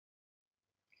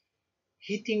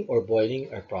Heating or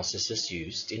boiling are processes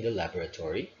used in the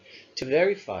laboratory to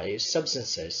verify if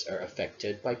substances are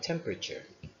affected by temperature.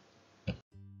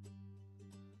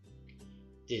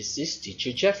 This is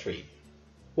Teacher Jeffrey.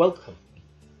 Welcome.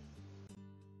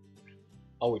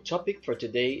 Our topic for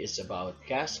today is about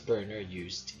gas burner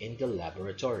used in the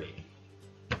laboratory.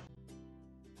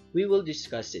 We will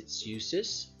discuss its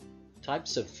uses,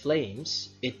 types of flames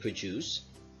it produces,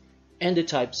 and the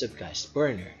types of gas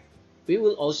burner. We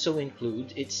will also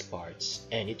include its parts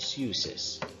and its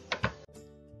uses.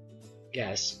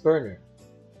 Gas burner.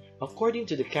 According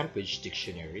to the Cambridge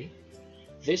Dictionary,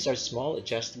 these are small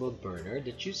adjustable burner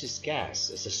that uses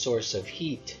gas as a source of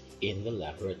heat in the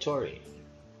laboratory.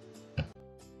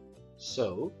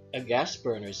 So, a gas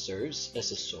burner serves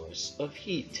as a source of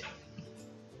heat.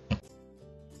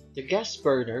 The gas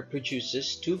burner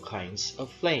produces two kinds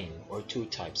of flame or two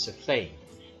types of flame.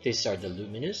 These are the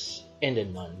luminous and the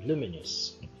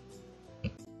non-luminous.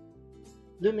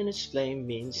 Luminous flame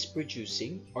means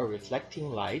producing or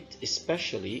reflecting light,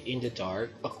 especially in the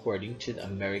dark, according to the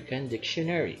American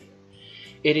Dictionary.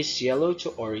 It is yellow to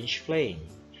orange flame.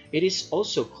 It is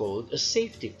also called a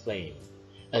safety flame,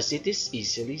 as it is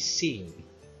easily seen.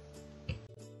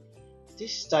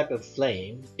 This type of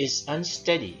flame is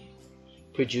unsteady,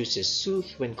 produces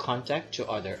soot when contact to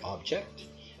other object,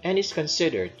 and is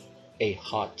considered a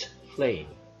hot flame.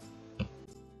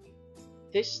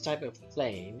 This type of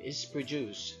flame is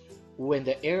produced when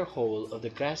the air hole of the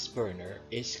gas burner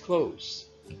is closed.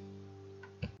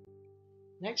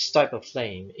 Next type of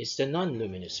flame is the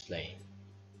non-luminous flame.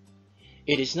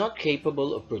 It is not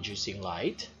capable of producing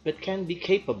light, but can be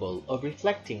capable of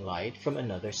reflecting light from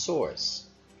another source.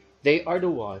 They are the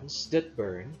ones that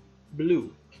burn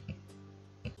blue.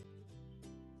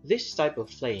 This type of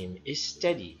flame is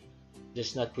steady,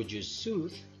 does not produce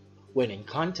soot when in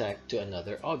contact to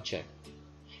another object,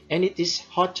 and it is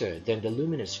hotter than the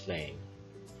luminous flame.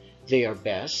 They are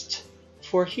best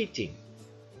for heating.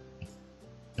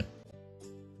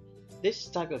 This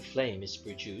type of flame is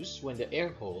produced when the air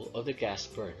hole of the gas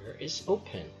burner is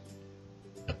open.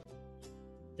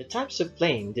 The types of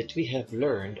flame that we have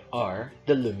learned are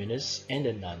the luminous and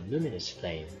the non-luminous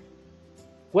flame.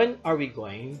 When are we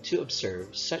going to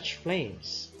observe such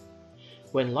flames?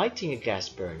 When lighting a gas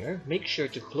burner, make sure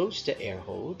to close the air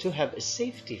hole to have a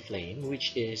safety flame,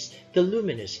 which is the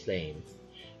luminous flame,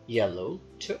 yellow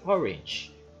to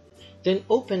orange. Then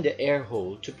open the air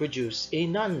hole to produce a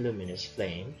non-luminous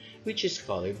flame, which is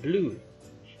color blue.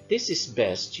 This is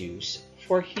best used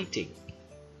for heating.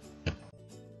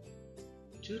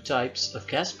 Two types of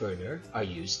gas burner are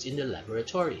used in the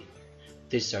laboratory.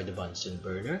 These are the Bunsen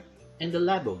burner and the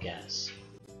labo gas.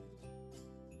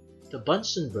 The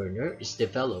Bunsen burner is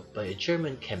developed by a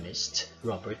German chemist,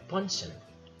 Robert Bunsen.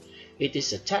 It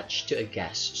is attached to a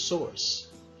gas source,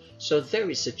 so there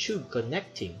is a tube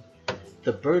connecting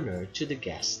the burner to the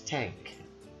gas tank.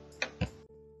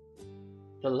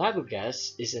 The labo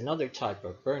gas is another type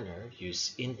of burner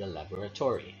used in the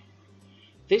laboratory.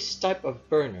 This type of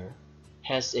burner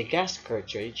has a gas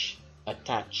cartridge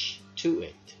attached to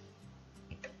it.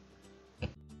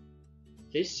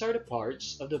 These are the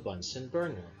parts of the Bunsen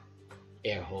burner: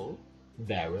 air hole,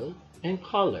 barrel, and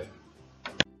collar.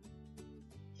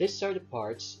 These are the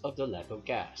parts of the labo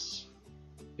gas.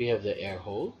 We have the air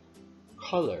hole,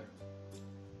 collar,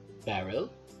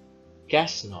 barrel,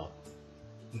 gas knob,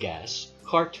 gas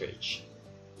cartridge.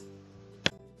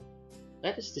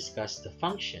 Let us discuss the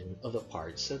function of the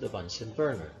parts of the Bunsen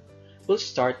burner. We'll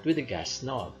start with the gas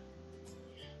knob.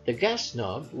 The gas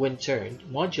knob, when turned,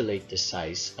 modulates the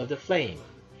size of the flame,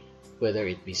 whether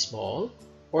it be small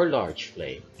or large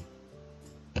flame.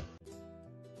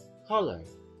 Collar.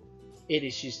 It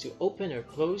is used to open or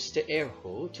close the air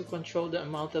hole to control the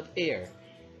amount of air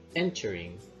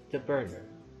entering the burner.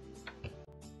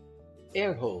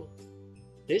 Air hole.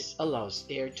 This allows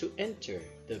air to enter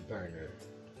the burner.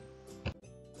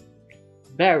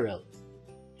 Barrel.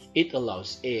 It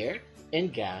allows air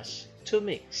and gas to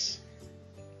mix.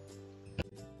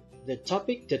 The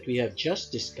topic that we have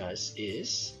just discussed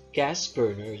is gas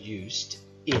burner used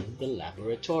in the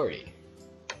laboratory.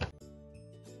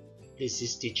 This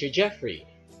is Teacher Jeffrey.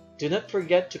 Do not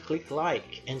forget to click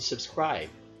like and subscribe.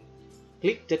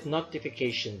 Click that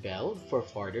notification bell for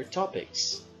further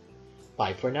topics.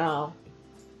 Bye for now.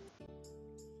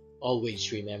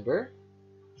 Always remember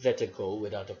that a goal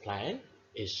without a plan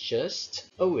is just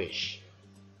a wish.